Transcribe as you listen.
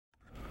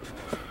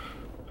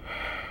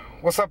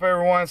What's up,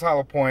 everyone? It's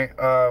Hollow Point.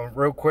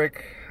 Real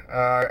quick,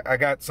 I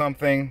got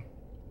something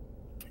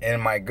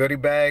in my goodie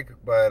bag,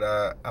 but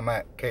I'm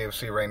at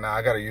KFC right now.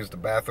 I gotta use the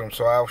bathroom,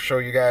 so I'll show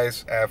you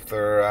guys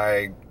after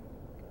I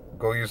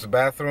go use the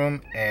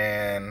bathroom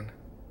and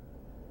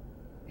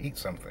eat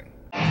something.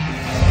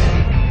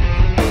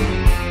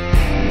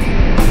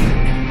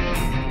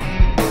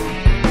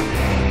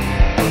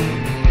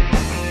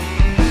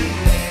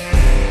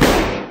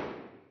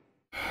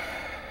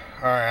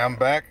 Alright, I'm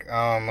back.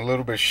 I'm a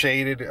little bit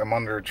shaded. I'm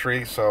under a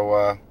tree,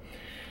 so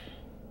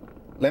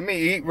let me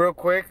eat real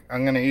quick.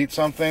 I'm gonna eat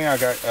something. I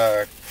got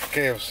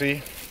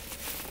KFC.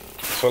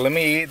 So let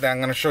me eat. Then I'm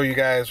gonna show you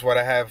guys what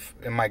I have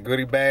in my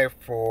goodie bag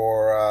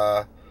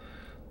for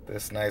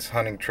this nice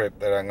hunting trip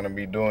that I'm gonna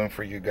be doing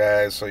for you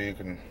guys, so you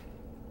can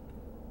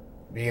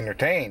be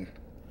entertained.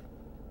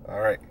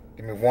 Alright,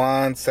 give me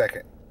 1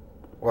 second.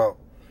 Well,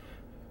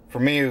 for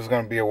me it was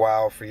gonna be a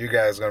while. For you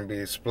guys it's gonna be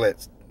a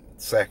split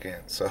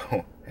second, so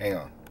hang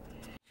on.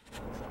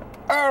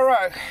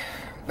 Alright,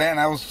 man,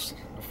 that was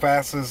the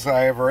fastest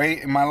I ever ate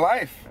in my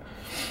life.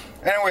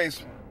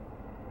 Anyways,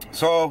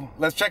 so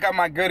let's check out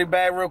my goodie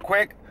bag real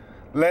quick.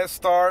 Let's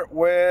start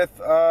with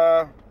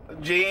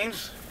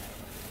jeans.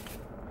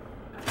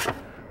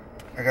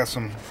 I got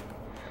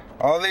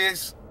all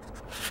these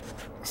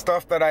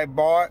stuff that I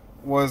bought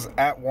was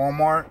at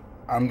Walmart.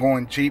 I'm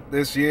going cheap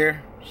this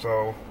year,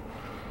 so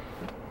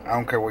I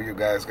don't care what you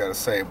guys gotta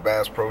say,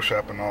 Bass Pro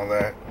Shop and all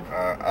that.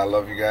 I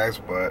love you guys,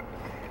 but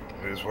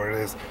it is what it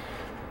is.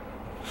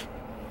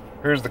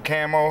 Here's the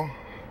camo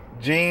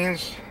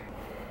jeans.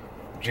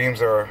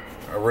 Jeans are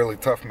a really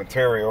tough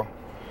material.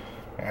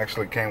 It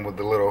actually came with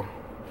the little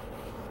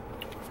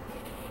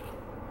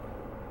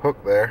hook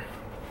there.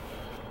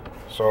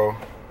 So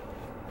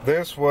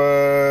this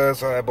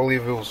was, I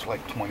believe it was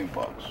like 20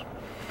 bucks.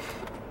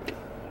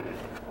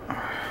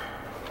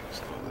 Let's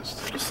throw this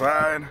to the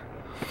side.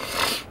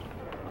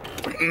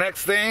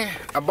 Next thing,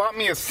 I bought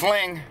me a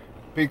sling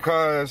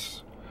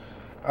because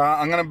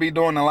I'm gonna be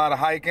doing a lot of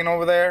hiking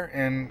over there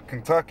in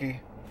Kentucky.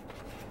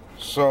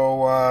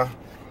 So I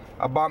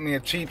bought me a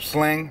cheap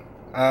sling.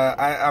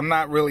 I'm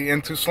not really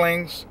into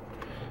slings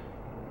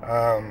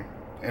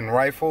and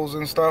rifles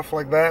and stuff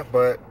like that,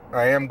 but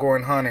I am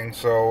going hunting,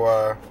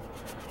 so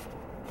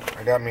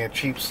I got me a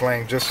cheap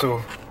sling just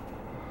to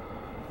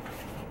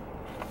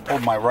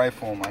hold my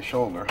rifle on my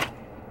shoulder.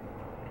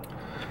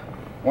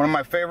 One of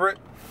my favorite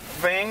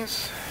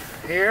things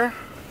here,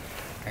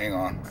 hang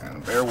on,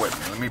 man, bear with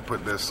me. Let me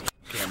put this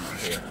camera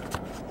here.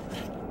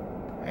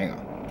 Hang on.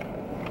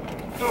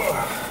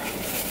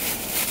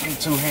 Ugh. Need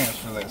 2 hands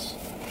for this.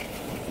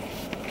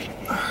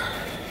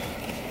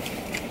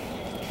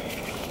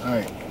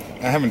 Alright,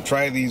 I haven't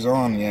tried these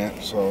on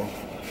yet, so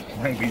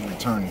I might be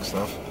returning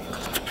stuff.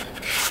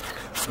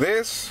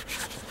 This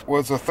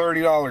was a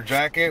 $30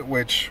 jacket,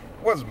 which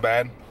wasn't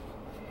bad.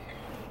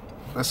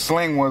 The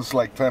sling was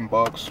like 10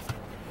 bucks.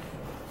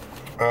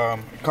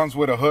 It comes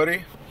with a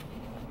hoodie.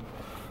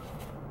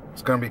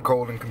 It's gonna be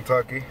cold in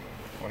Kentucky.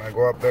 When I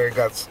go up there, it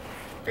got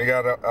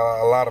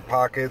a lot of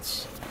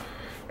pockets,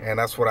 and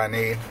that's what I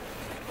need.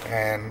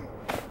 And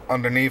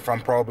underneath,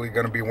 I'm probably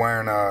gonna be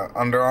wearing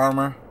Under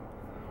Armour.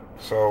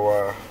 So,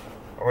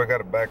 I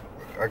got it back.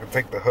 I can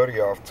take the hoodie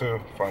off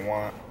too if I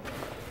want.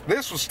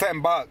 This was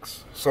 10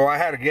 bucks, so I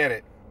had to get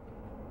it.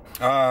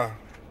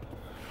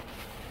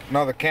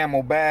 Another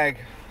camo bag.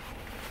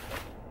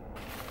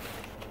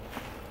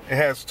 It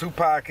has 2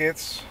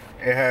 pockets.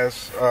 It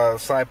has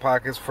side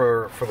pockets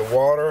for the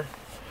water.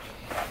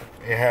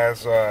 It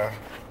has it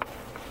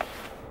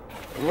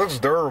looks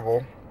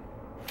durable,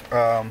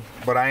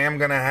 but I'm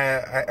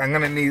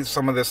gonna need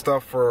some of this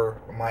stuff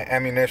for my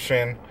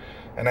ammunition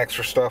and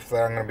extra stuff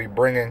that I'm gonna be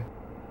bringing.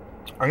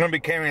 I'm gonna be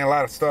carrying a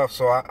lot of stuff,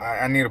 so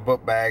I need a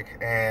book bag,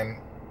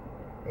 and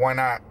why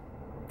not?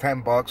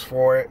 10 bucks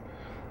for it.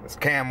 It's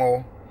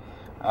camo.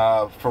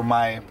 For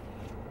my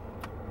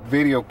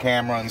video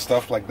camera and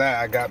stuff like that,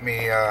 I got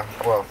me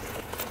well,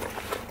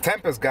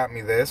 Tempest got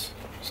me this,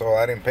 so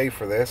I didn't pay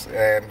for this,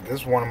 and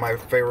this is one of my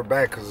favorite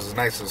bags because it's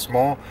nice and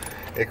small.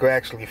 It could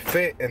actually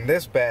fit in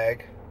this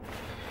bag,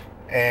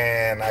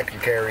 and I can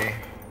carry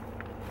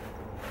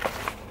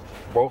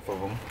both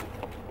of them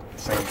at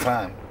the same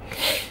time.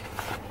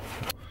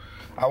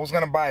 I was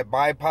gonna buy a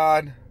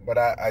bipod, but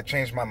I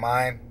changed my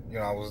mind. You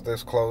know, I was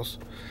this close.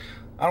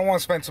 I don't want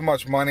to spend too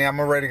much money. I'm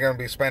already going to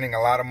be spending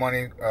a lot of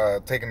money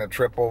taking a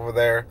trip over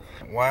there.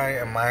 Why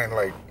am I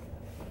like,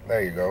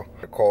 there you go.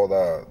 I call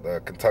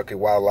the Kentucky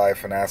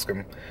Wildlife and ask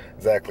them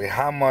exactly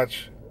how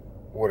much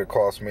would it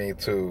cost me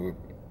to,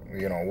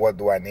 you know, what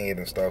do I need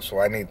and stuff. So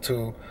I need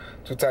two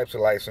types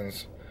of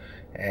license,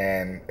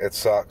 and it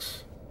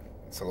sucks.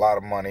 It's a lot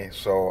of money,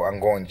 so I'm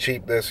going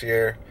cheap this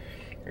year.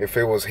 If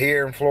it was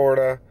here in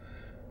Florida,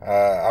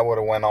 I would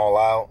have went all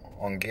out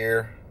on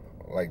gear,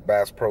 like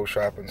Bass Pro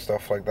Shop and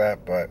stuff like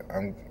that, but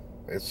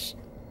it's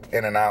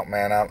in and out,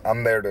 man.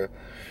 I'm there to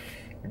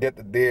get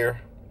the deer,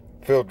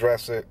 field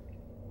dress it,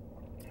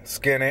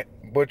 skin it,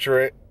 butcher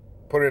it,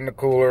 put it in the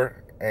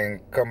cooler,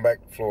 and come back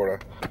to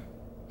Florida.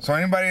 So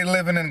anybody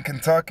living in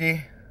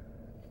Kentucky,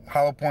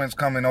 Hollow Point's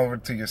coming over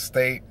to your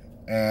state,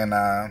 and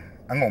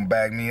I'm gonna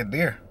bag me a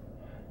deer.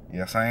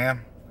 Yes, I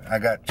am. I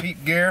got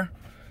cheap gear,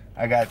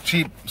 I got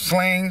cheap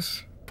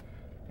slings,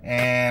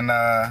 and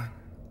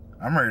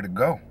I'm ready to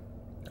go.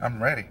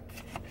 I'm ready.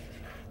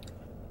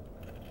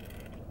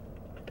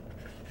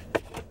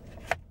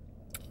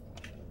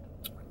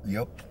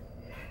 Yep.